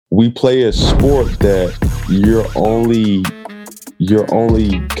we play a sport that you're only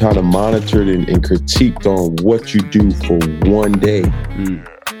kind of monitored and critiqued on what you do for one day.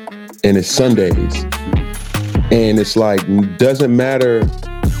 And it's Sundays. And it's like, doesn't matter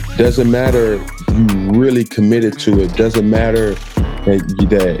you really committed to it. Doesn't matter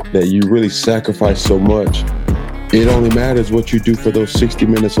that you really sacrifice so much. It only matters what you do for those 60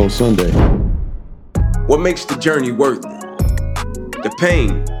 minutes on Sunday. What makes the journey worth it? The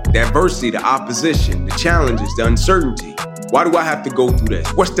pain, the adversity, the opposition, the challenges, the uncertainty. Why do I have to go through this?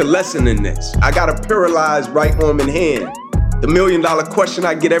 What's the lesson in this? I got a paralyzed right arm and hand. The $1 million question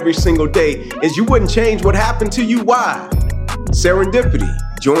I get every single day is, you wouldn't change what happened to you, why? Serendipity.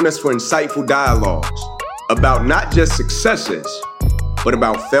 Join us for insightful dialogues about not just successes, but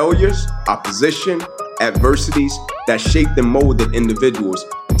about failures, opposition, adversities that shaped and molded individuals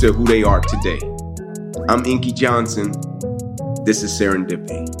to who they are today. I'm Inky Johnson. This is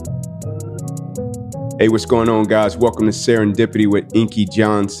Serendipity. Hey, what's going on, guys? Welcome to Serendipity with Inky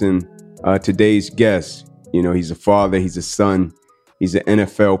Johnson. Today's guest, he's a father, he's a son, he's an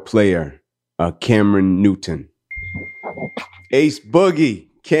NFL player, Cameron Newton. Ace Boogie,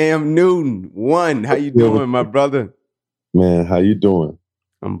 Cam Newton, one. How you doing, my brother? Man, how you doing?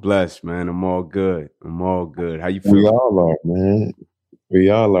 I'm blessed, man. I'm all good. How you feeling? We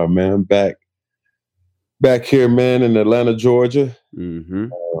all are, man. Back here, man, in Atlanta, Georgia. Mm-hmm.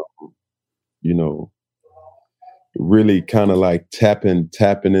 Really kind of like tapping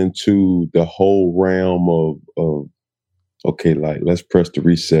into the whole realm of okay, like, let's press the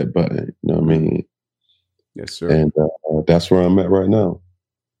reset button. You know what I mean? Yes, sir. And that's where I'm at right now.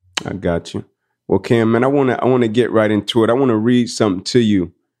 I got you. Well, Cam, man, I want to get right into it. I want to read something to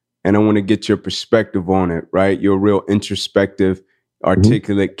you, and I want to get your perspective on it, right? You're a real introspective,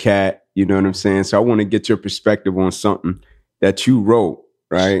 articulate cat, you know what I'm saying? So I want to get your perspective on something that you wrote,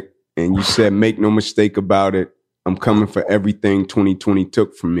 right? And you said, make no mistake about it, I'm coming for everything 2020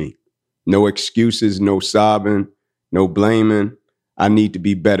 took from me. No excuses, no sobbing, no blaming. I need to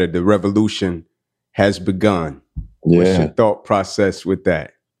be better. The revolution has begun. Yeah. What's your thought process with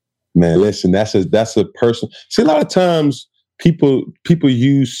that? Man, listen, that's a person. See, a lot of times people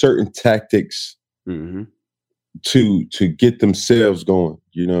use certain tactics to get themselves going.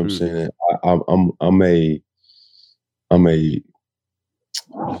 You know what I'm saying? I'm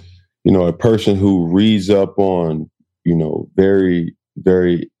a person who reads up on, very,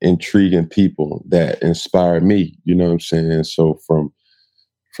 very intriguing people that inspire me. You know what I'm saying? So from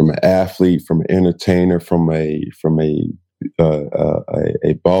an athlete, from an entertainer, from a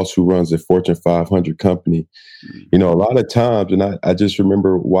boss who runs a Fortune 500 company, a lot of times, and I just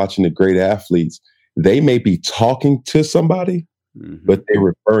remember watching the great athletes, they may be talking to somebody, but they're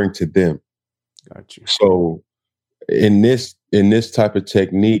referring to them. Gotcha. So in this type of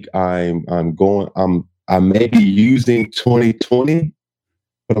technique, I may be using 2020,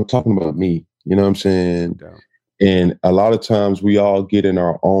 but I'm talking about me. You know what I'm saying? Yeah. And a lot of times we all get in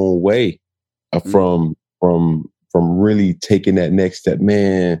our own way from really taking that next step.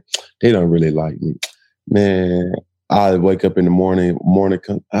 Man, they don't really like me. Man, I wake up in the morning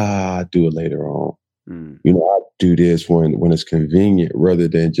I do it later on. I do this when it's convenient rather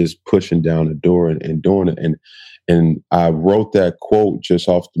than just pushing down the door and doing it. And I wrote that quote just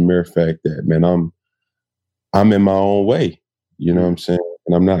off the mere fact that, man, I'm in my own way. You know what I'm saying?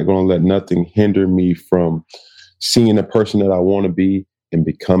 And I'm not going to let nothing hinder me from seeing the person that I want to be and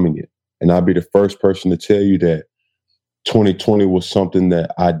becoming it. And I'll be the first person to tell you that 2020 was something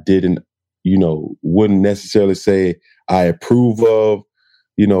that I didn't, wouldn't necessarily say I approve of,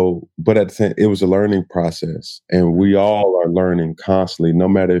 but at the same, it was a learning process. And we all are learning constantly, no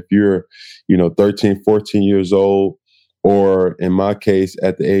matter if you're, 13, 14 years old, or in my case,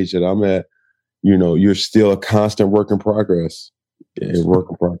 at the age that I'm at, you're still a constant work in progress.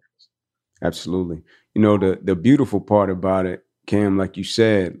 Absolutely. The beautiful part about it, Cam, like you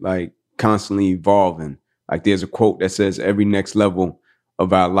said, like constantly evolving. Like there's a quote that says every next level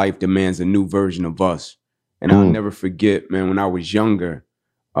of our life demands a new version of us. And I'll never forget, man, when I was younger,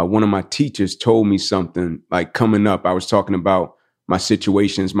 one of my teachers told me something like coming up. I was talking about my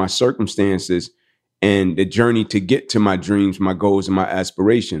situations, my circumstances, and the journey to get to my dreams, my goals, and my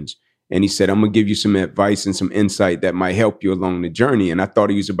aspirations. And he said, I'm going to give you some advice and some insight that might help you along the journey. And I thought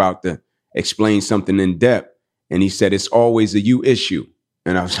he was about to explain something in depth. And he said, it's always a you issue.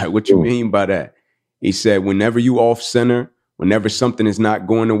 And I was like, what you mean by that? He said, whenever you off center, whenever something is not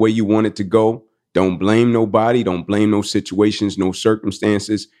going the way you want it to go, don't blame nobody. Don't blame no situations, no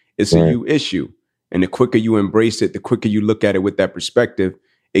circumstances. It's a you issue. And the quicker you embrace it, the quicker you look at it with that perspective,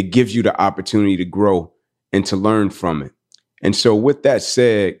 it gives you the opportunity to grow and to learn from it. And so with that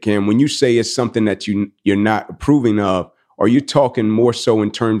said, Ken, when you say it's something that you're not approving of, are you talking more so in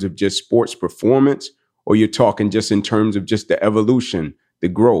terms of just sports performance, or you're talking just in terms of just the evolution, the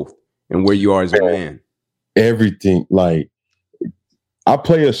growth, and where you are as a man? Everything. Like, I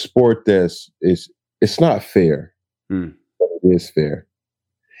play a sport it's not fair. But it is fair.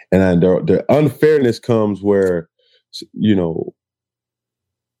 And the unfairness comes where, you know,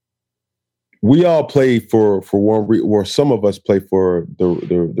 we all play for one reason, or some of us play for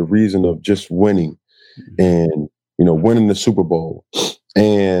the reason of just winning, and, you know, winning the Super Bowl.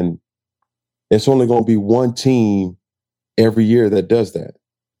 And it's only going to be one team every year that does that.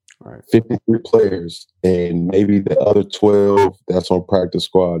 Right. 53 players, and maybe the other 12 that's on practice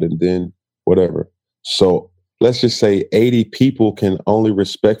squad, and then whatever. So let's just say 80 people can only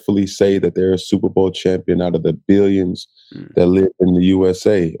respectfully say that they're a Super Bowl champion out of the billions that live in the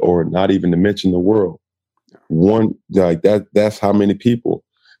USA, or not even to mention the world. One, like that's how many people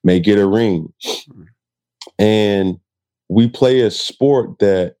may get a ring. And we play a sport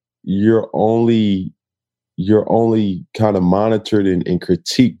that you're only kind of monitored and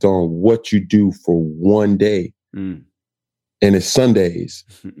critiqued on what you do for one day. And it's Sundays.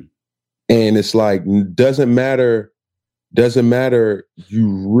 And it's like, doesn't matter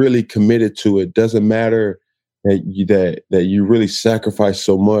you really committed to it. Doesn't matter that you really sacrifice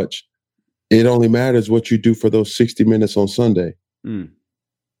so much. It only matters what you do for those 60 minutes on Sunday.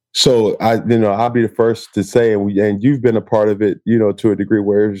 So I'll be the first to say, and you've been a part of it, you know, to a degree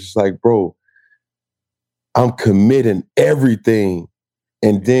where it's just like, bro, I'm committing everything.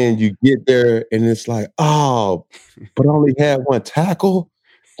 And then you get there and it's like, oh, but I only had one tackle,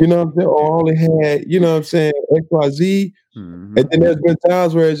 you know what I'm saying? Or only had, you know what I'm saying, XYZ. And then there's been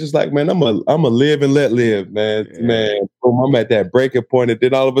times where it's just like, man, I'm a live and let live, man. Yeah. Man, I'm at that breaking point, and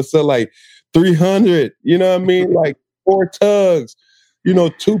then all of a sudden, like 300, you know what I mean? Like 4 tugs, you know,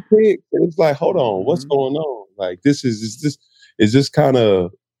 2 picks. And it's like, hold on, what's going on? Like, is this kind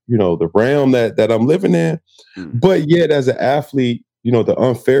of, you know, the realm that I'm living in? But yet, as an athlete, you know, the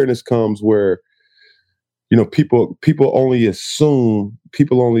unfairness comes where, you know, people only assume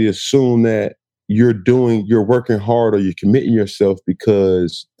that you're working hard or you're committing yourself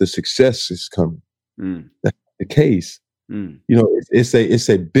because the success is coming. That's the case. You know, it's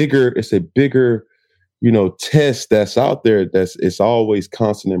a bigger, you know, test that's out there. It's always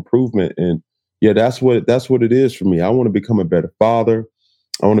constant improvement. And yeah, that's what it is for me. I want to become a better father.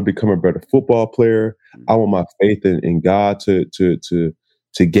 I want to become a better football player. I want my faith in God to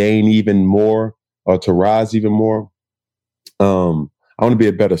gain even more, or to rise even more. I want to be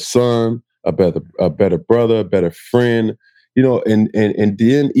a better son, a better brother, a better friend, you know, and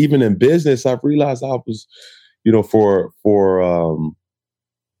then even in business, I've realized I was, you know, for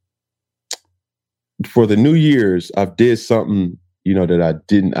the New Year's, I've did something, you know, that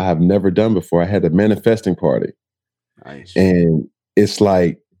I have never done before. I had a manifesting party. Nice. And it's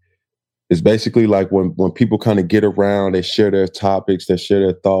basically like when people kind of get around, they share their topics, they share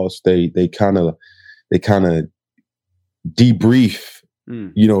their thoughts, they kind of debrief,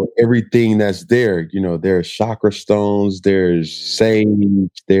 you know, everything that's there. You know, there's chakra stones, there's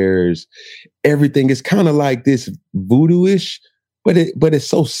sage, there's everything. It's kind of like this voodoo-ish, but it's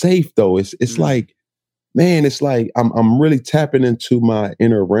so safe though. It's like, man, it's like I'm really tapping into my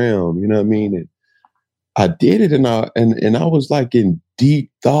inner realm. You know what I mean? And I did it, and I was like in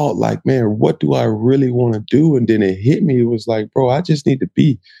deep thought, like, man, what do I really want to do? And then it hit me. It was like, bro, I just need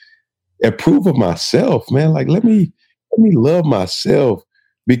to approve of myself, man. Like, let me love myself,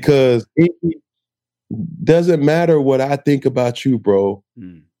 because it doesn't matter what I think about you, bro.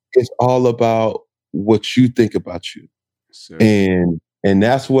 It's all about what you think about you. So. And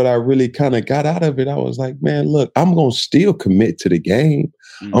that's what I really kind of got out of it. I was like, man, look, I'm going to still commit to the game.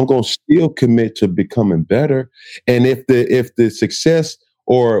 I'm going to still commit to becoming better. And if the success,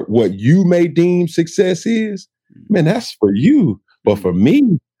 or what you may deem success is, man, that's for you. But for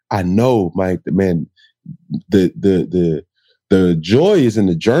me, I know, Mike, man, the joy is in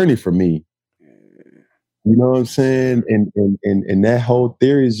the journey for me. You know what I'm saying? And that whole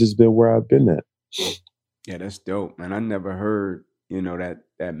theory has just been where I've been at. Yeah, that's dope, man. I never heard, you know,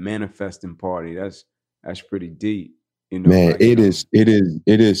 that manifesting party. That's pretty deep. You know, man, it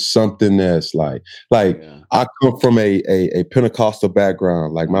is something that's like I come from a Pentecostal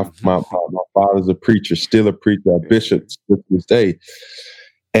background. Like my father's a preacher, still a preacher, a bishop to this day.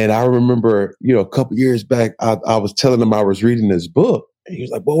 And I remember, you know, a couple years back, I was telling him I was reading this book. And he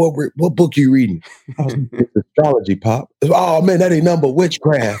was like, well, what book are you reading? I was like, it's astrology, Pop. Oh, man, that ain't nothing but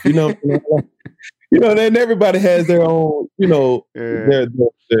witchcraft. You know, you know, then everybody has their own, you know,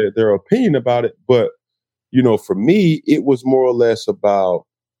 their opinion about it. But for me, it was more or less about,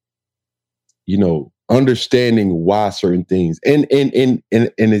 understanding why certain things. And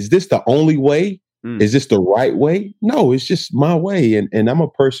is this the only way? Is this the right way? No, it's just my way. And I'm a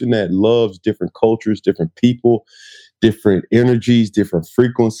person that loves different cultures, different people, different energies, different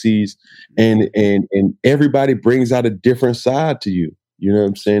frequencies, and everybody brings out a different side to you. You know what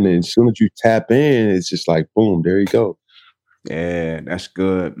I'm saying? And as soon as you tap in, it's just like, boom, there you go. Yeah, that's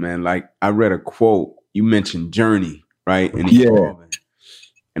good, man. Like, I read a quote. You mentioned journey, right? And evolving.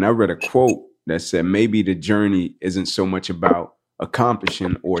 And I read a quote that said, maybe the journey isn't so much about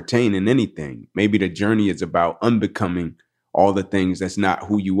accomplishing or attaining anything. Maybe the journey is about unbecoming all the things that's not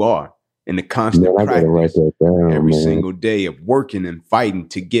who you are. And the constant practice every single day of working and fighting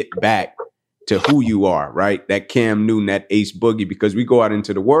to get back to who you are, right? That Cam Newton, that Ace Boogie, because we go out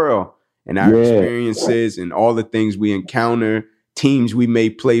into the world and our experiences and all the things we encounter, teams we may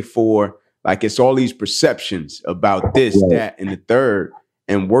play for, like it's all these perceptions about this, that, and the third,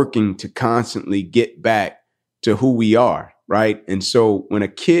 and working to constantly get back to who we are, right? And so when a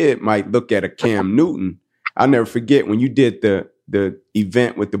kid might look at a Cam Newton, I'll never forget when you did the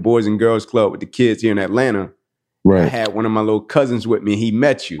event with the Boys and Girls Club with the kids here in Atlanta. Right. I had one of my little cousins with me. He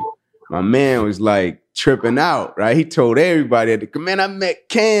met you. My man was like tripping out, right? He told everybody, man, I met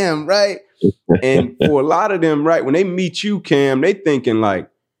Cam, right? And for a lot of them, right, when they meet you, Cam, they thinking like,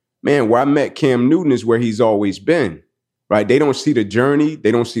 man, where I met Cam Newton is where he's always been, right? They don't see the journey.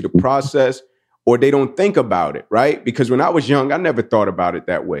 They don't see the process, or they don't think about it, right? Because when I was young, I never thought about it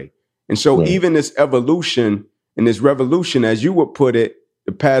that way. And so even this evolution and this revolution, as you would put it,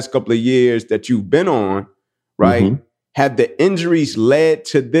 the past couple of years that you've been on, right? Have the injuries led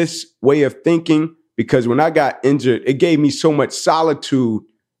to this way of thinking? Because when I got injured, it gave me so much solitude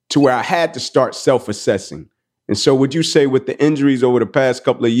to where I had to start self-assessing. And so would you say with the injuries over the past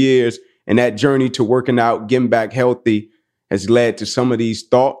couple of years and that journey to working out, getting back healthy has led to some of these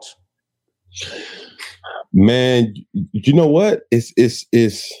thoughts? Man, you know what? It's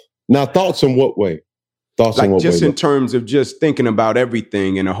now thoughts in what way? Thoughts like in what just way? In terms of just thinking about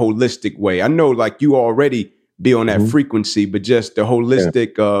everything in a holistic way. I know like you already be on that frequency, but just the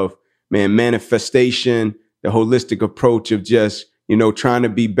holistic of, man, manifestation, the holistic approach of just, trying to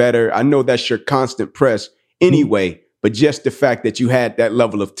be better. I know that's your constant press anyway, but just the fact that you had that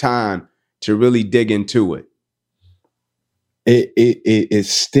level of time to really dig into it. It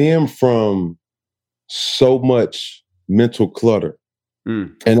stemmed from so much mental clutter.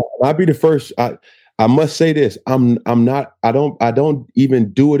 And I'll be the first. I must say this. I don't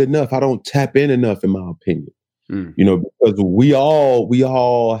even do it enough. I don't tap in enough, in my opinion. Because we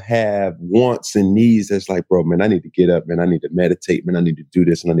all have wants and needs. That's like, bro, man, I need to get up, man. I need to meditate, man. I need to do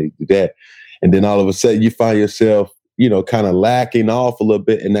this and I need to do that. And then all of a sudden you find yourself, kind of lacking off a little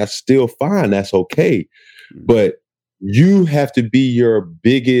bit, and that's still fine. That's okay. But you have to be your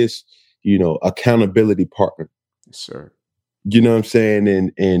biggest, accountability partner. Yes, sir. You know what I'm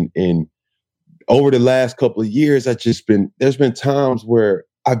saying? And over the last couple of years, there's been times where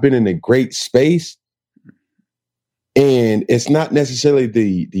I've been in a great space. And it's not necessarily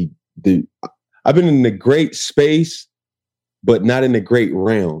I've been in a great space, but not in a great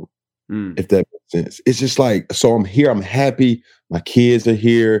realm, if that makes sense. It's just like, so I'm here, I'm happy, my kids are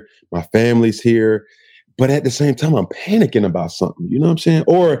here, my family's here, but at the same time, I'm panicking about something, you know what I'm saying?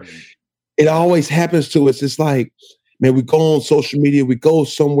 Or it always happens to us. It's like, man, we go on social media, we go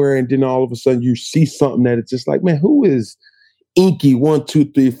somewhere, and then all of a sudden you see something that it's just like, man, who is Inky 1,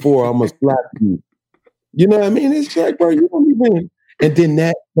 2, 3, 4? I'm gonna slap you. You know what I mean? It's like, bro, you don't even. And then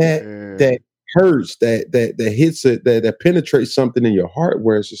that hurts, that hits it, that penetrates something in your heart,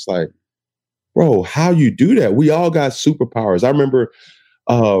 where it's just like, bro, how you do that? We all got superpowers. I remember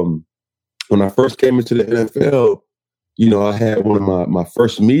when I first came into the NFL, I had one of my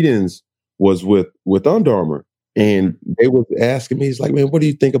first meetings was with Under Armour, and they was asking me, he's like, man, what do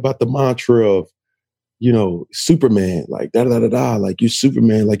you think about the mantra of, Superman, like da-da-da-da, like you're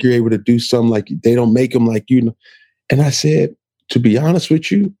Superman, like you're able to do something, like they don't make them like you. And I said, to be honest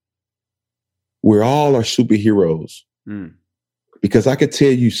with you, we're all our superheroes. Because I could tell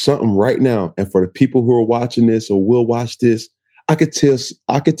you something right now, and for the people who are watching this or will watch this, I could tell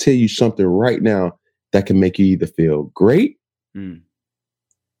you something right now that can make you either feel great,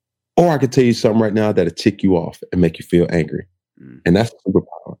 or I could tell you something right now that'll tick you off and make you feel angry. And that's a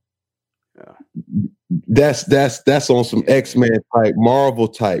superpower. That's on some X-Men type, Marvel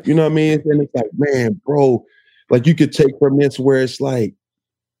type, you know what I mean? And it's like, man, bro, like you could take from this where it's like,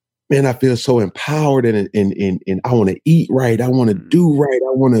 man, I feel so empowered and I want to eat right, I want to do right,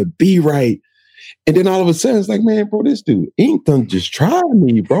 I want to be right. And then all of a sudden, it's like, man, bro, this dude Ink done just tried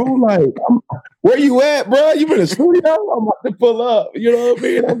me, bro. Like, where you at, bro? You in the studio? I'm about to pull up. You know what I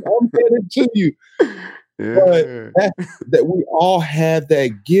mean? I'm headed to you. Yeah. But that we all have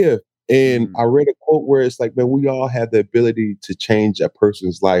that gift. And I read a quote where it's like, man, we all have the ability to change a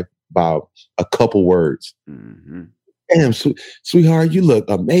person's life by a couple words. Mm-hmm. Damn, sweetheart, you look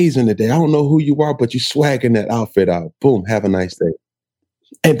amazing today. I don't know who you are, but you swagging that outfit out. Boom, have a nice day.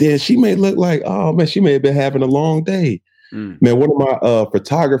 And then she may look like, oh man, she may have been having a long day. Man, one of my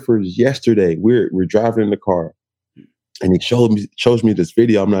photographers yesterday, we're driving in the car, and he shows me this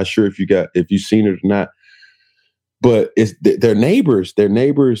video. I'm not sure if you've seen it or not, but it's their neighbors,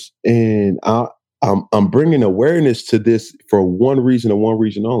 and I'm bringing awareness to this for one reason and one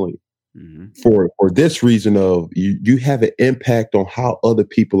reason only. For this reason of you have an impact on how other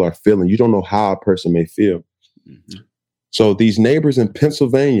people are feeling. You don't know how a person may feel. So these neighbors in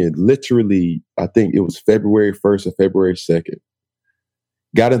Pennsylvania, literally, I think it was February 1st or February 2nd,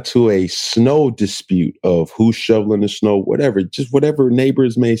 got into a snow dispute of who's shoveling the snow, whatever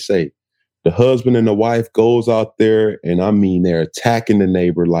neighbors may say. The husband and the wife goes out there, and I mean, they're attacking the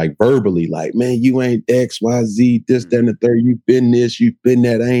neighbor, like verbally, like, man, you ain't X, Y, Z, this, that, and the third. You've been this, you've been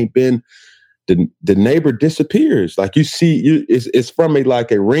that, I ain't been. The neighbor disappears. Like you see, it's from a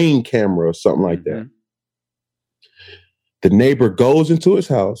ring camera or something like that. The neighbor goes into his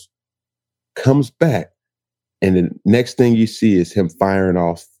house, comes back, and the next thing you see is him firing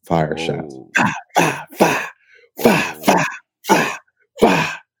off fire shots.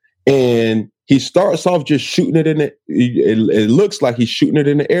 And he starts off just shooting it in it looks like he's shooting it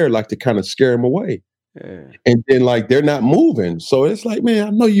in the air, like to kind of scare him away. Yeah. And then like they're not moving. So it's like, man,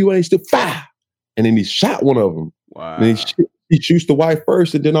 I know you ain't still fire. And then he shot one of them. Wow. And he shoots the wife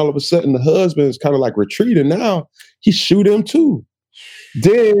first, and then all of a sudden the husband is kind of like retreating. Now he shoot him too.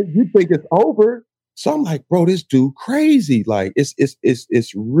 Then you think it's over. So I'm like, bro, this dude crazy. Like it's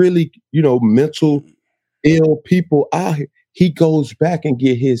really, mental ill people out here. He goes back and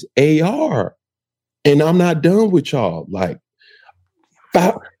get his AR, and I'm not done with y'all. Like,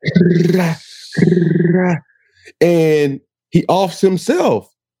 and he offs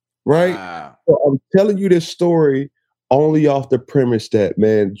himself, right? Wow. So I'm telling you this story only off the premise that,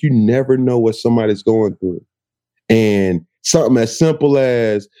 man, you never know what somebody's going through. And something as simple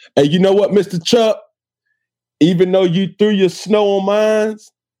as, hey, you know what, Mr. Chuck? Even though you threw your snow on mine,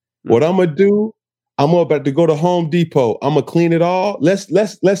 what I'm gonna do, I'm about to go to Home Depot. I'm gonna clean it all. Let's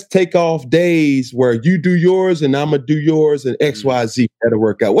take off days where you do yours and I'm gonna do yours, and XYZ. That'll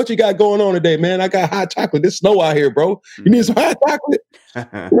work out. What you got going on today, man? I got hot chocolate. There's snow out here, bro. You need some hot chocolate? You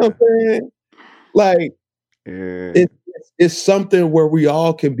know what I'm saying? Like, it's something where we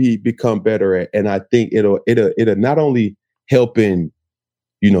all can become better at, and I think it'll not only help in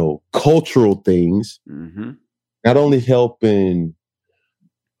cultural things, not only help in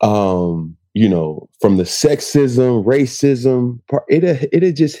from the sexism, racism part,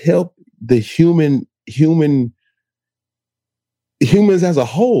 it'll just help the humans as a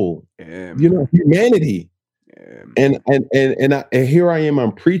whole. Humanity. And here I am,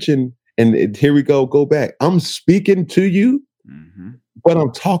 I'm preaching, and here we go back. I'm speaking to you, but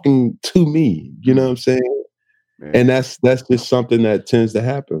I'm talking to me. You know what I'm saying? Man. And that's just something that tends to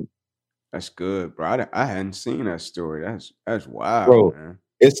happen. That's good, bro. I hadn't seen that story. That's wild, bro. Man.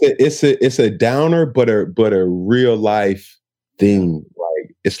 It's a downer, but a real life thing.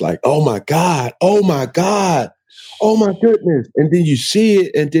 Like, it's like, oh my God, oh my goodness. And then you see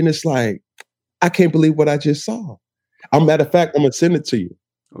it, and then it's like, I can't believe what I just saw. Matter of fact, I'm gonna send it to you.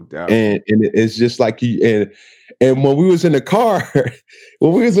 No doubt. And it's just like and when we was in the car,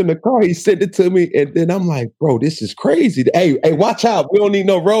 he sent it to me, and then I'm like, bro, this is crazy. Hey, watch out. We don't need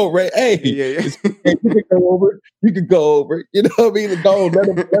no road, right? Hey, yeah. You can go over. You can go over. You know what I mean? Go, let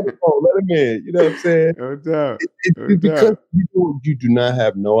him go. Let him in. You know what I'm saying? No doubt. Because you do not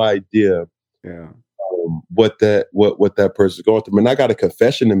have no idea. Yeah. What that person's going through. Man, I got a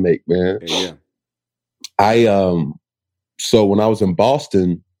confession to make, man. Yeah. So when I was in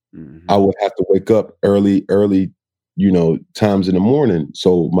Boston, I would have to wake up early, times in the morning.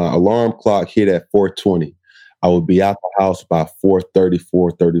 So my alarm clock hit at 4:20. I would be out the house by 4:30,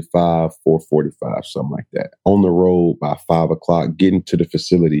 4:35, 4:45, something like that. On the road by 5 o'clock, getting to the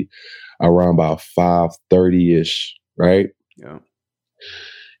facility around about 5:30-ish, right? Yeah.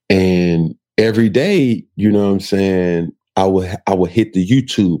 And every day, you know what I'm saying, I would hit the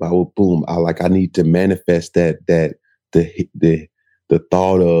YouTube. I would boom. I need to manifest that the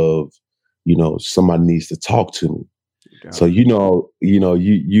thought of, somebody needs to talk to me. Yeah. So you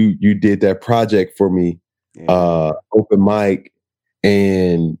did that project for me, open mic,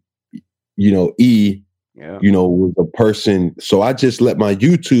 and E, Yeah. was a person. So I just let my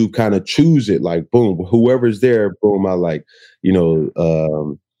YouTube kind of choose it. Like, boom, whoever's there, boom, I like,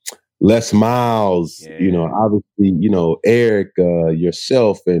 Les Miles, Yeah. obviously, Eric,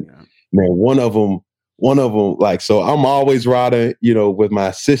 yourself, and Yeah. man, one of them, like, so I'm always riding, with my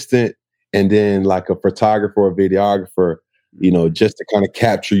assistant, and then like a photographer or videographer, just to kind of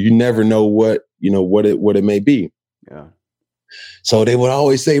capture. You never know what it may be. Yeah. So they would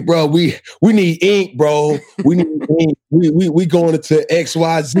always say, bro, we need ink, bro. We need ink. We going into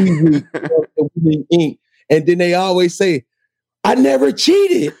XYZ week. We need ink. And then they always say, I never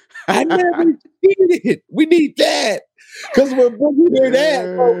cheated. I never cheated. We need that. Because when you hear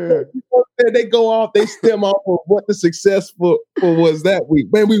that, bro, they go off, they stem off of what the successful was that week.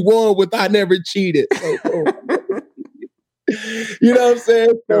 Man, we won with I never cheated. So, you know what I'm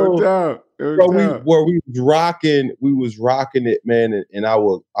saying? No So, doubt. we was rocking it, man, and I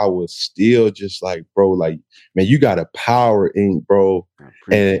was still just like, bro, like, man, you got a power ink, bro,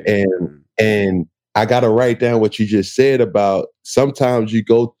 and I gotta write down what you just said about sometimes you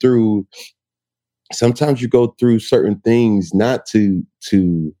go through certain things not to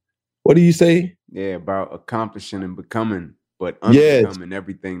what do you say? Yeah, about accomplishing and becoming, but Yes. unbecoming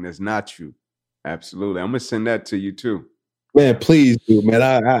everything that's not you. Absolutely. I'm gonna send that to you too. Man, please do, man.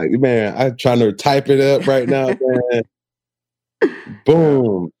 I'm trying to type it up right now, man.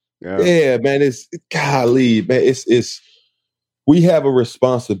 Boom. Yeah, man. It's golly, man. It's we have a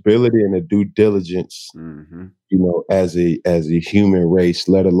responsibility and a due diligence, as a human race,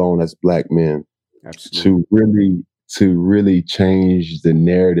 let alone as Black men, absolutely, to really change the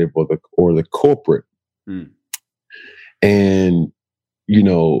narrative or the corporate. And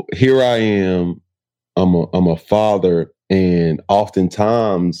here I am. I'm a father, and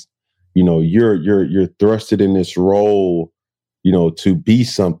oftentimes, you're thrusted in this role, to be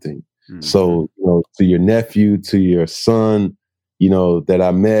something. So, to your nephew, to your son, that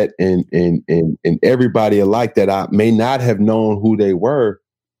I met, and everybody alike that I may not have known who they were,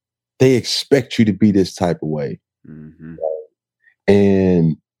 they expect you to be this type of way.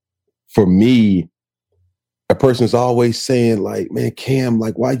 And for me, a person's always saying like, man, Cam,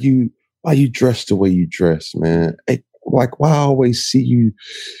 like, why you dress the way you dress, man? Hey, like, why I always see you,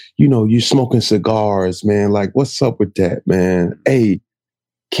 you smoking cigars, man? Like, what's up with that, man? Hey,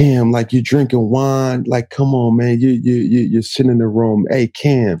 Cam, like, you drinking wine? Like, come on, man, you're sitting in the room. Hey,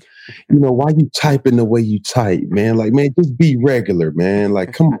 Cam, why you typing the way you type, man? Like, man, just be regular, man.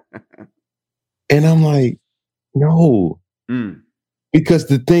 Like, come on. And I'm like, no, because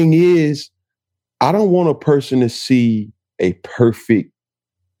the thing is, I don't want a person to see a perfect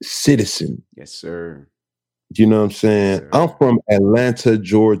citizen. Yes, sir. You know what I'm saying? Yes, I'm from Atlanta,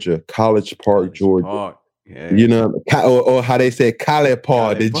 Georgia, College Park, Georgia. Yeah. Or how they say College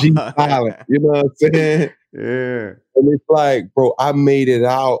Park, the G Pilot. You know what I'm saying? Yeah. And it's like, bro, I made it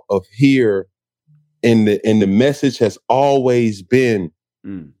out of here, and the message has always been,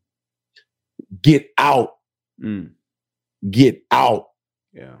 get out. Get out.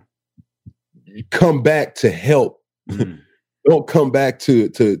 Yeah. You come back to help. Don't come back to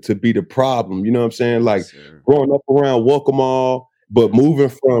be the problem. You know what I'm saying? Like, growing up around Welcome, but moving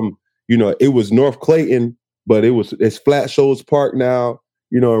from, it was North Clayton, but it's Flat Shoals Park now,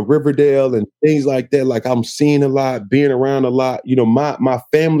 in Riverdale and things like that. Like, I'm seeing a lot, being around a lot. My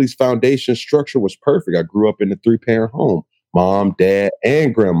family's foundation structure was perfect. I grew up in a 3-parent home, mom, dad,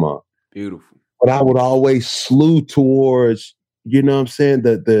 and grandma. Beautiful. But I would always slew towards, you know what I'm saying,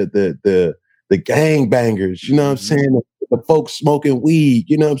 the gangbangers, you know what I'm saying, the folks smoking weed,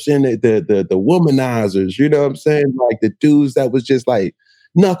 you know what I'm saying, the womanizers, you know what I'm saying, like the dudes that was just like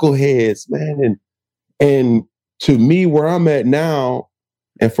knuckleheads, man. And to me, where I'm at now,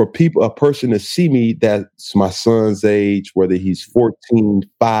 and for a person to see me that's my son's age, whether he's 14,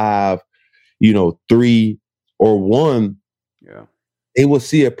 5, 3 or 1, they will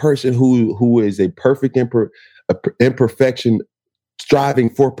see a person who is a perfect imperfection, striving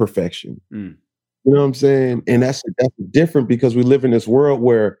for perfection. You know what I'm saying? And that's different, because we live in this world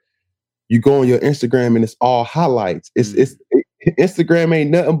where you go on your Instagram and it's all highlights. Instagram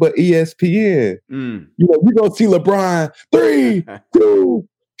ain't nothing but ESPN. You gonna see LeBron 3, 2,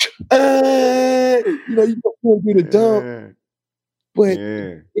 you gonna do the dump. But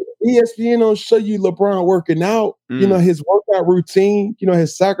ESPN don't show you LeBron working out, his workout routine,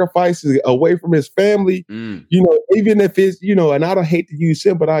 his sacrifices away from his family, even if it's, and I don't hate to use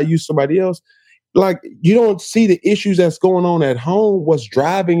him, but I use somebody else. Like, you don't see the issues that's going on at home, what's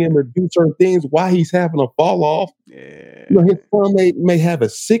driving him to do certain things, why he's having a fall off. His son may have a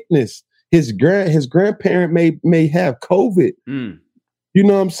sickness. His grandparent may have COVID. You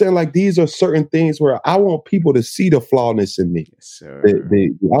know what I'm saying? Like, these are certain things where I want people to see the flawness in me. Yes, sir.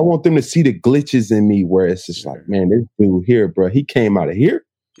 I want them to see the glitches in me where it's just like, man, this dude here, bro, he came out of here.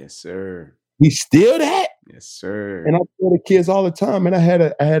 Yes, sir. He's still that. Yes, sir. And I tell the kids all the time, and I had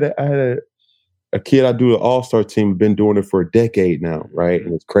a kid I do the All-Star team, been doing it for a decade now, right?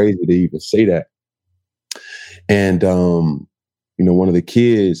 And it's crazy to even say that. And one of the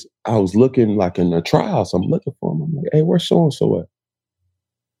kids, I was looking like in the trials, I'm looking for him. I'm like, hey, where's so-and-so at?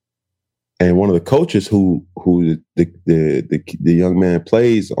 And one of the coaches who the young man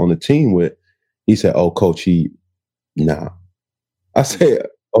plays on the team with, he said, "Oh, coach, nah." I said,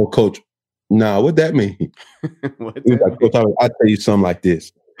 "Oh, coach, nah, what that mean?" He was like, "Coach, I'll tell you something like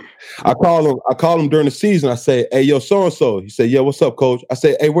this." I call him during the season. I say, "Hey, yo, so-and-so." He said, "Yeah, what's up, coach?" I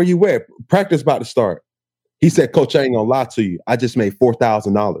said, "Hey, where you at? Practice about to start." He said, "Coach, I ain't gonna lie to you. I just made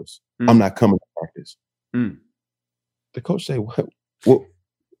 $4,000. I'm not coming to practice." The coach said,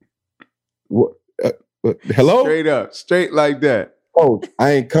 What? Hello? Straight up, straight like that. Coach,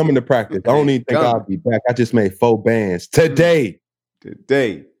 I ain't coming to practice. I don't even think I'll be back. I just made 4 bands today.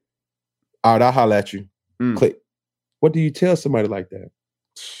 All right, I'll holler at you. Click. What do you tell somebody like that?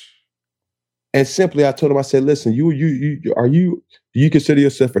 And simply, I told him, I said, "Listen, do you consider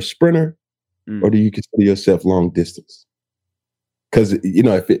yourself a sprinter, or do you consider yourself long distance?" Because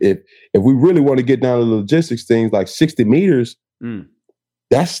if we really want to get down to the logistics things, like 60 meters,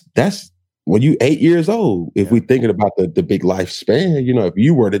 that's when you 8 years old. If we're thinking about the big lifespan, if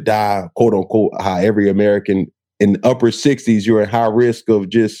you were to die, quote unquote, how every American in the upper 60s, you're at high risk of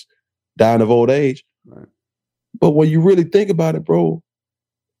just dying of old age. Right. But when you really think about it, bro,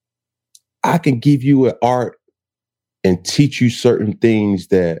 I can give you an art and teach you certain things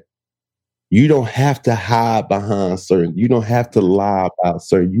that you don't have to hide behind certain. You don't have to lie about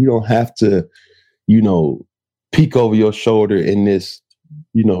certain. You don't have to, peek over your shoulder in this,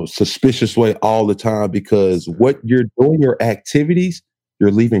 suspicious way all the time, because what you're doing, your activities,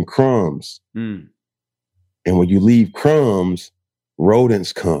 you're leaving crumbs. And when you leave crumbs,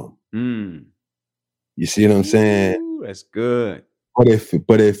 rodents come. You see what I'm saying? Ooh, that's good. But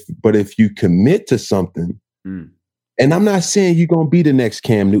if you commit to something, and I'm not saying you're gonna be the next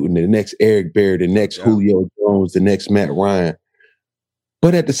Cam Newton, the next Eric Berry, the next Julio Jones, the next Matt Ryan,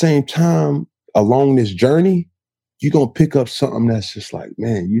 but at the same time, along this journey, you're gonna pick up something that's just like,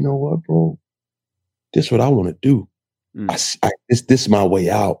 man, you know what, bro? This is what I want to do. This is my way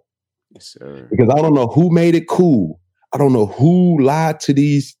out. Yes, sir. Because I don't know who made it cool. I don't know who lied to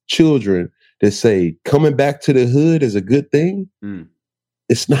these children that say coming back to the hood is a good thing.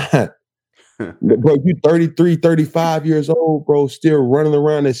 It's not. Bro, you 33, 35 years old, bro, still running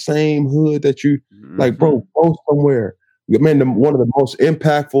around the same hood that you like, bro, go somewhere. Man, one of the most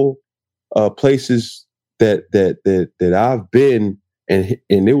impactful places that I've been, and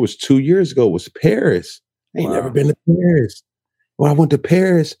it was 2 years ago, was Paris. I ain't never been to Paris. Well, I went to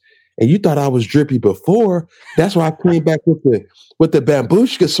Paris, and you thought I was drippy before. That's why I came back with the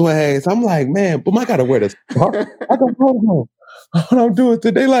bambushka swags. I'm like, man, but I gotta wear this. I don't do it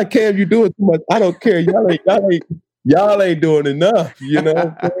today. Like, Cam, you do it too much. I don't care. Y'all ain't doing enough. You know what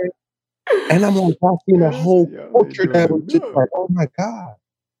I'm saying? And I'm like, I've seen a whole culture that was just like, oh my God.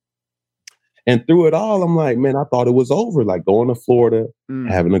 And through it all, I'm like, man, I thought it was over. Like going to Florida,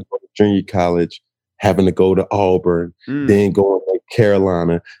 having to go to junior college, having to go to Auburn, then going to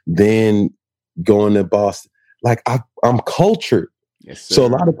Carolina, then going to Boston. Like I'm cultured. Yes, sir. So a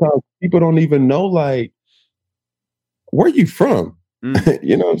lot of times people don't even know, like, where you from?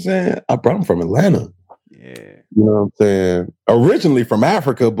 You know what I'm saying? I'm from Atlanta. Yeah. You know what I'm saying? Originally from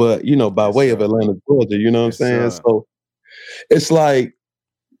Africa, but, by way of Atlanta, Georgia, you know what I'm saying? So it's like,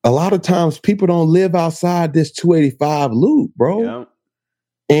 a lot of times people don't live outside this 285 loop, bro. Yeah.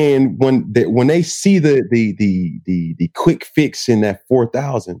 And when they see the quick fix in that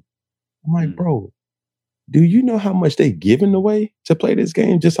 4,000, I'm like, bro, do you know how much they giving away to play this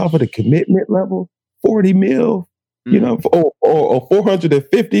game just off of the commitment level? 40 mil, or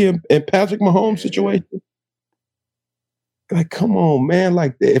 450 in Patrick Mahomes situation. Like, come on, man.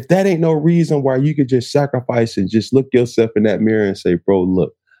 Like, if that ain't no reason why you could just sacrifice and just look yourself in that mirror and say, bro,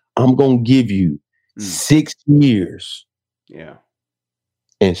 look, I'm going to give you 6 years. Yeah.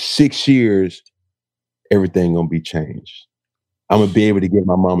 In 6 years, everything going to be changed. I'm going to be able to give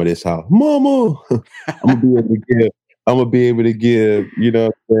my mama this house. Mama! I'm going to be able to give, you know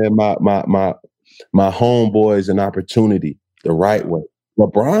what I'm saying, my homeboys an opportunity the right way.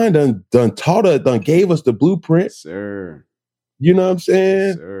 LeBron done taught us, gave us the blueprint. Yes, sir. You know what I'm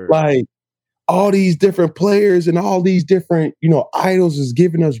saying? Yes, like, all these different players and all these different, idols is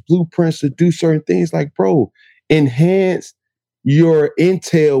giving us blueprints to do certain things. Like, bro, enhance your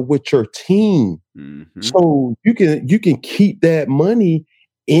intel with your team. Mm-hmm. So you can keep that money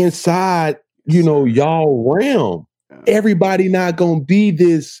inside, y'all realm. Everybody not gonna be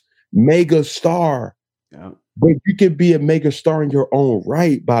this mega star. Yeah. But you can be a mega star in your own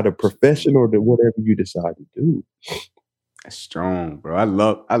right by the profession or whatever you decide to do. That's strong, bro. I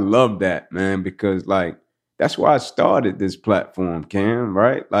love that, man, because like that's why I started this platform, Cam,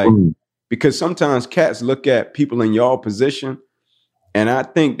 right? Like because sometimes cats look at people in y'all position and I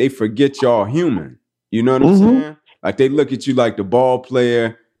think they forget y'all human. You know what I'm saying? Like they look at you like the ball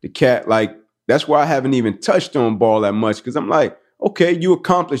player, the cat, like that's why I haven't even touched on ball that much. Cause I'm like, okay, you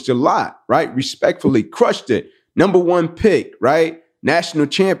accomplished a lot, right? Respectfully crushed it. Number 1 pick, right? National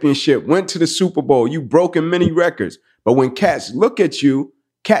championship, went to the Super Bowl. You broken many records. But when cats look at you,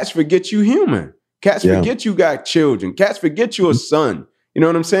 cats forget you human. Cats forget you got children. Cats forget you a son. You know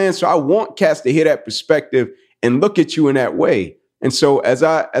what I'm saying? So I want cats to hear that perspective and look at you in that way. And so as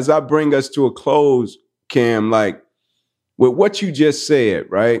I bring us to a close, Cam, like with what you just said,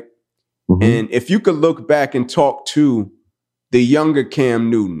 right? And if you could look back and talk to the younger Cam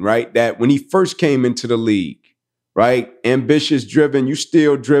Newton, right? That when he first came into the league, right? Ambitious, driven, you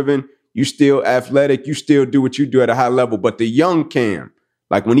still athletic, you still do what you do at a high level. But the young Cam,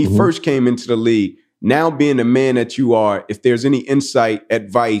 like when he first came into the league, now being the man that you are, if there's any insight,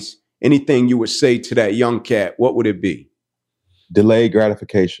 advice, anything you would say to that young cat, what would it be? Delayed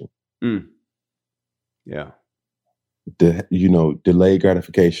gratification. Yeah. Delayed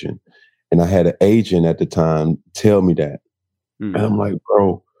gratification. And I had an agent at the time tell me that. And I'm like,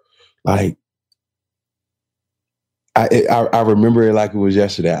 bro, like, I remember it like it was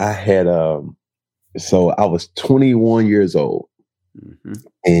yesterday. I had, so I was 21 years old.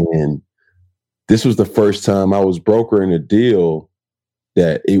 And this was the first time I was brokering a deal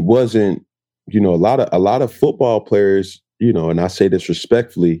that it wasn't, a lot of football players, and I say this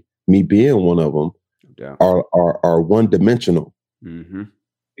respectfully, me being one of them, are one dimensional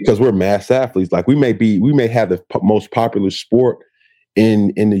because we're mass athletes. Like we may have the most popular sport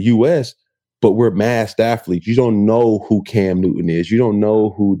in the US, but we're mass athletes. You don't know who Cam Newton is. You don't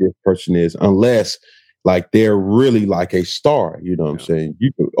know who this person is unless like they're really like a star. You know what I'm saying?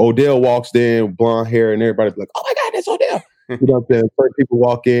 Odell walks in, blonde hair, and everybody's like, "Oh my God, that's Odell." You know what I'm saying? First people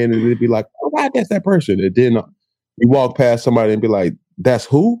walk in and they'd be like, "Oh God, that's that person." And then you walk past somebody and be like, "That's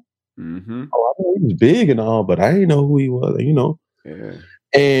who?" Oh, I know he was big and all, but I didn't know who he was. Yeah.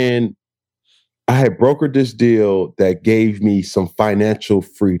 And I had brokered this deal that gave me some financial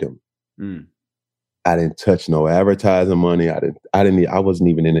freedom. I didn't touch no advertising money. I wasn't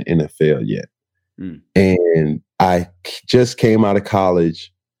even in the NFL yet. And I just came out of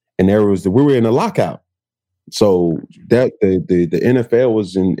college and we were in a lockout. So that the NFL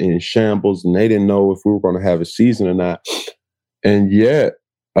was in shambles and they didn't know if we were going to have a season or not. And yet,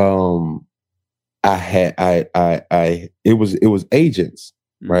 it was agents,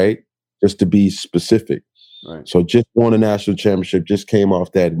 right? Just to be specific. Right. So just won a national championship, just came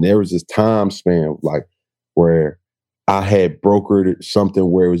off that. And there was this time span like where I had brokered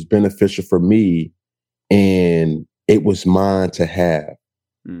something where it was beneficial for me and it was mine to have.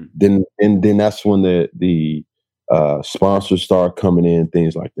 Then that's when the sponsors start coming in,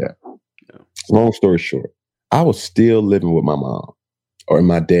 things like that. Long story short, I was still living with my mom or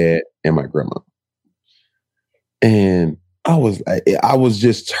my dad and my grandma. And I was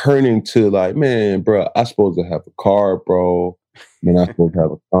just turning to like, man, bro, I supposed to have a car, bro. Man, I supposed to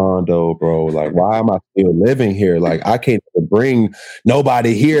have a condo, bro. Like, why am I still living here? Like, I can't even bring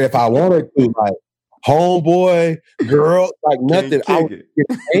nobody here if I wanted to. Like, homeboy, girl, like nothing. I was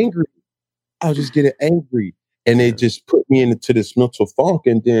getting angry. I was just getting angry. And it just put me into this mental funk.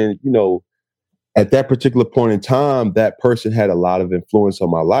 And then, at that particular point in time, that person had a lot of influence on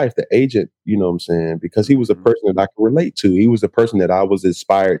my life, the agent, you know what I'm saying? Because he was a person that I could relate to. He was a person that I was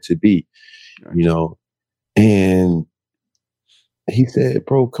inspired to be, And he said,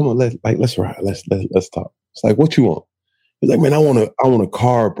 bro, come on, let's ride. Let's talk. It's like, what you want? He's like, man, I want a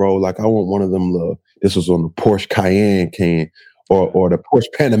car, bro. Like, I want one of them this was on the Porsche Cayenne or the Porsche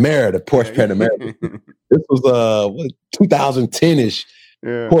Panamera, This was 2010-ish.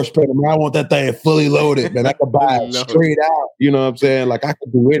 Porsche Panamera. I want that thing fully loaded, man. I could buy it straight out. You know what I'm saying? Like I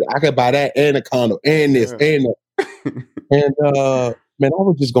could do it. I could buy that and a condo and this and that. And man, I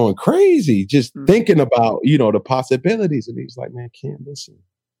was just going crazy, just thinking about, the possibilities. And he's like, man, Ken, listen.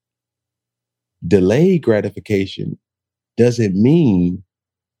 Delayed gratification doesn't mean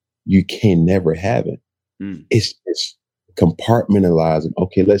you can never have it. It's just compartmentalizing.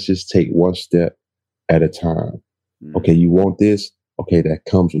 Okay, let's just take one step at a time. Okay, you want this? Okay, that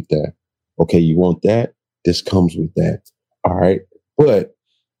comes with that. Okay, you want that? This comes with that. All right. But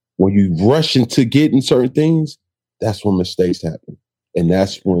when you rush into getting certain things, that's when mistakes happen. And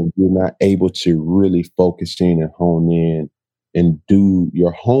that's when you're not able to really focus in and hone in and do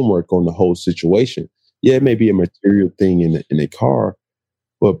your homework on the whole situation. Yeah, it may be a material thing in a car,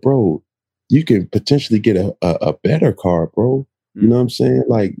 but bro, you can potentially get a better car, bro. You know what I'm saying?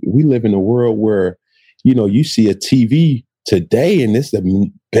 Like, we live in a world where, you see a TV today and it's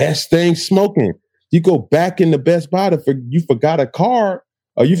the best thing smoking. You go back in the Best Buy you forgot a card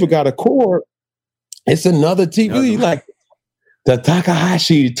or you forgot a cord. It's another TV, like the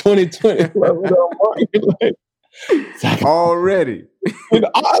Takahashi 2020. Already.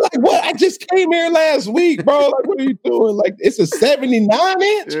 What? I just came here last week, bro. Like, what are you doing? Like, it's a 79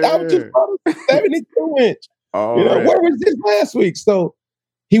 inch. I was just bought a 72 inch. Where was this last week? So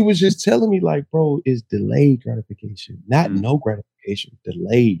he was just telling me, like, bro, it's delayed gratification, not no gratification,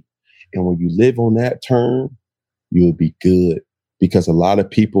 delayed. And when you live on that term, you'll be good, because a lot of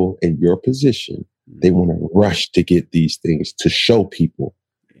people in your position, they want to rush to get these things to show people.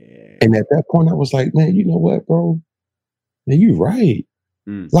 Yeah. And at that point, I was like, man, you know what, bro? Man, you're right.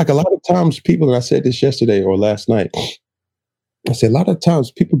 Like, a lot of times people, and I said this yesterday or last night, I said, a lot of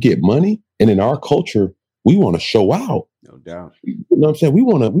times people get money, and in our culture, we want to show out. No doubt. You know what I'm saying? We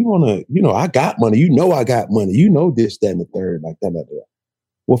want to, I got money. I got money. This, that, and the third, like that.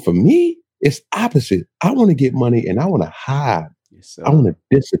 Well, for me, it's opposite. I want to get money and I want to hide. Yes, I want to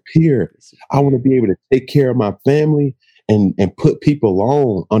disappear. I want to be able to take care of my family and put people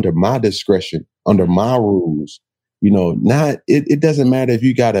on under my discretion, under my rules. It doesn't matter if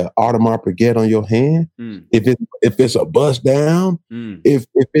you got an Audemars Piguet on your hand, if it's a bust down, if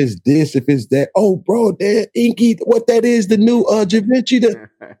it's this, if it's that. Oh, bro, that Inky, what that is, the new Da Vinci.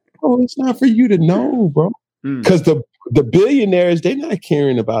 It's not for you to know, bro. Because the billionaires, they're not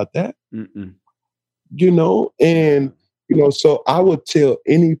caring about that. So I would tell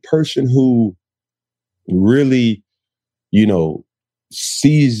any person who really,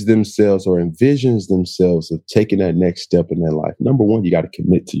 sees themselves or envisions themselves of taking that next step in their life. Number one, you got to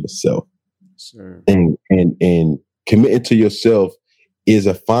commit to yourself. Sure. And committing to yourself is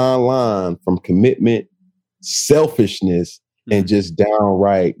a fine line from commitment, selfishness, and just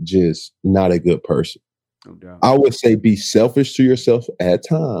downright just not a good person. No doubt. I would say be selfish to yourself at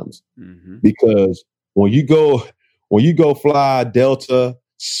times, because when you go fly Delta,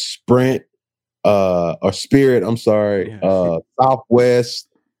 Sprint, or Spirit, I'm sorry, Southwest,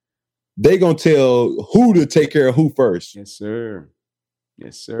 they gonna tell who to take care of who first. Yes, sir.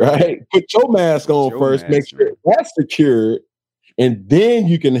 Yes, sir. Right? Put your mask on first, make sure that's secured, and then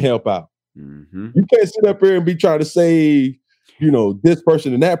you can help out. You can't sit up here and be trying to save, this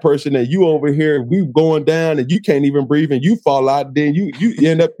person and that person, and you over here, we going down, and you can't even breathe, and you fall out, then you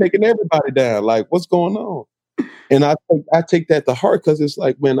end up taking everybody down. Like, what's going on? And I take that to heart, because it's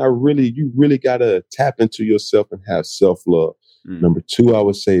like, man, you really got to tap into yourself and have self-love. Number two, I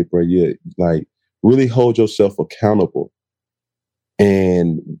would say, bro, like, really hold yourself accountable.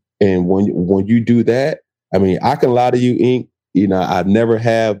 And when you do that, I mean, I can lie to you, Ink. I never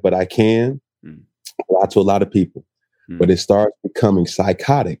have, but I can lie to a lot of people. But it starts becoming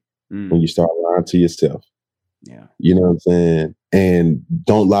psychotic when you start lying to yourself. Yeah. You know what I'm saying? And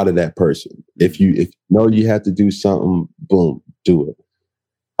don't lie to that person. If you know you have to do something, boom, do it.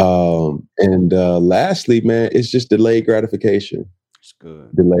 And lastly, man, it's just delayed gratification. It's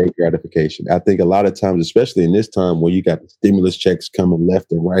good. Delayed gratification. I think a lot of times, especially in this time where you got the stimulus checks coming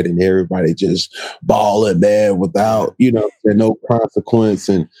left and right, and everybody just balling there without, no consequence.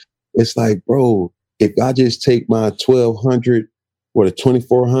 And it's like, bro, if I just take my 1,200 or the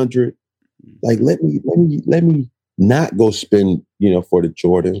 2,400, like, let me not go spend, for the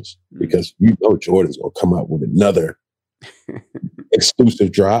Jordans, because Jordan's gonna come out with another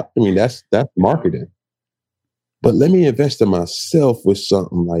exclusive drop. I mean, that's marketing. But let me invest in myself with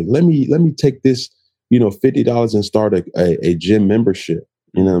something. Like, let me take this, $50 and start a gym membership.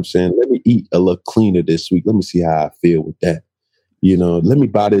 You know what I'm saying? Let me eat a little cleaner this week. Let me see how I feel with that. Let me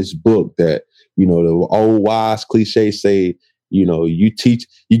buy this book that, the old wise cliche say, you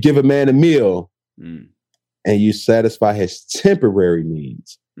give a man a meal and you satisfy his temporary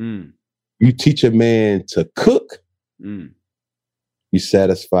needs. You teach a man to cook, you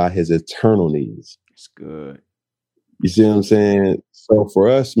satisfy his eternal needs. It's good. You see what I'm saying? So for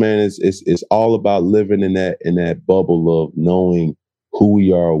us, man, it's all about living in that bubble of knowing who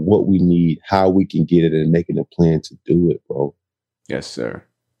we are, what we need, how we can get it, and making a plan to do it, bro. Yes, sir.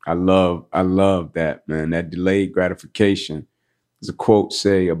 I love that, man. That delayed gratification. There's a quote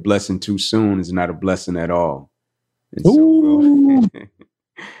say, "A blessing too soon is not a blessing at all." And Ooh. So,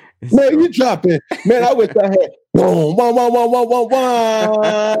 bro, man, you dropping. Man, I wish I had. boom, wah, wah, wah, wah,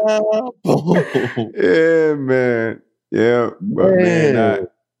 wah, wah, boom. Yeah, man. Yeah, but man,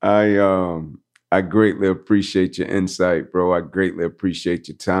 I greatly appreciate your insight, bro. I greatly appreciate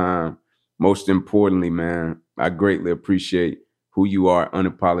your time. Most importantly, man, I greatly appreciate who you are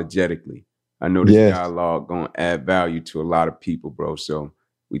unapologetically. I know this dialogue gonna add value to a lot of people, bro. So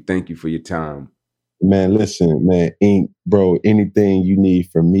we thank you for your time. Man, listen, man, bro, anything you need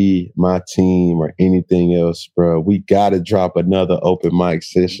from me, my team, or anything else, bro, we got to drop another open mic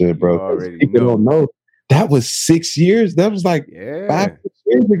session, bro. People don't know. That was 6 years. That was like 5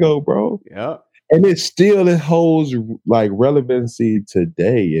 years ago, bro. Yeah. And it holds like relevancy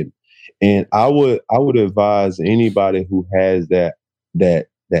today. And I would advise anybody who has that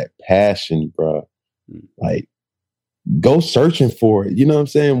passion, bro, like, go searching for it. You know what I'm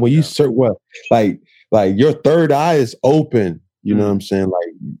saying? When you search like your third eye is open. You know what I'm saying?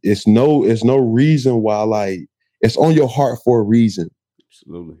 Like it's no reason why, like, it's on your heart for a reason.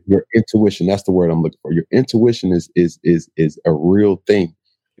 Absolutely. Your intuition, that's the word I'm looking for. Your intuition is a real thing.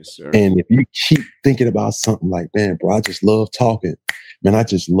 Yes, sir. And if you keep thinking about something like, man, bro, I just love talking. Man, I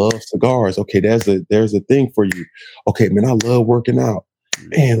just love cigars. Okay, there's a thing for you. Okay, man, I love working out.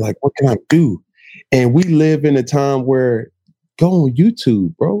 Man, like, what can I do? And we live in a time where go on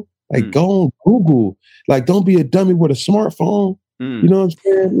YouTube, bro. Like, go on Google. Like, don't be a dummy with a smartphone. You know what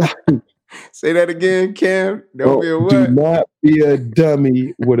I'm saying? Like, say that again, Cam. Don't be a what? Do not be a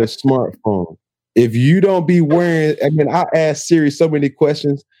dummy with a smartphone. If you don't be wearing, I mean, I asked Siri so many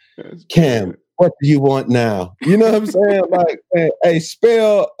questions. Cam, what do you want now? You know what I'm saying? Like, hey,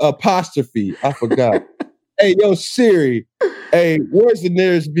 spell apostrophe. I forgot. Hey, yo, Siri. Hey, where's the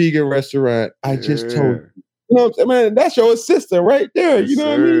nearest vegan restaurant? I just told you. You know what I'm saying? Man, that's your assistant right there. Yes, you know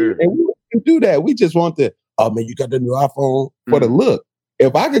what I mean? And we don't do that. We just want to, oh, man, you got the new iPhone for the look.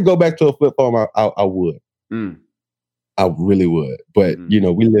 If I could go back to a flip phone, I would. I really would. But, you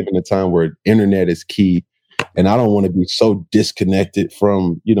know, we live in a time where internet is key. And I don't want to be so disconnected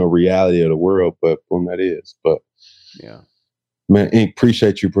from, you know, reality of the world. But boom, that is. But, yeah. Man, Ink,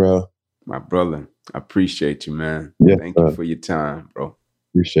 appreciate you, bro. My brother. I appreciate you, man. Yes, Thank you for your time, bro.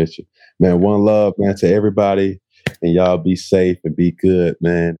 Appreciate you. Man, one love, man, to everybody. And y'all be safe and be good,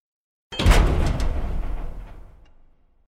 man.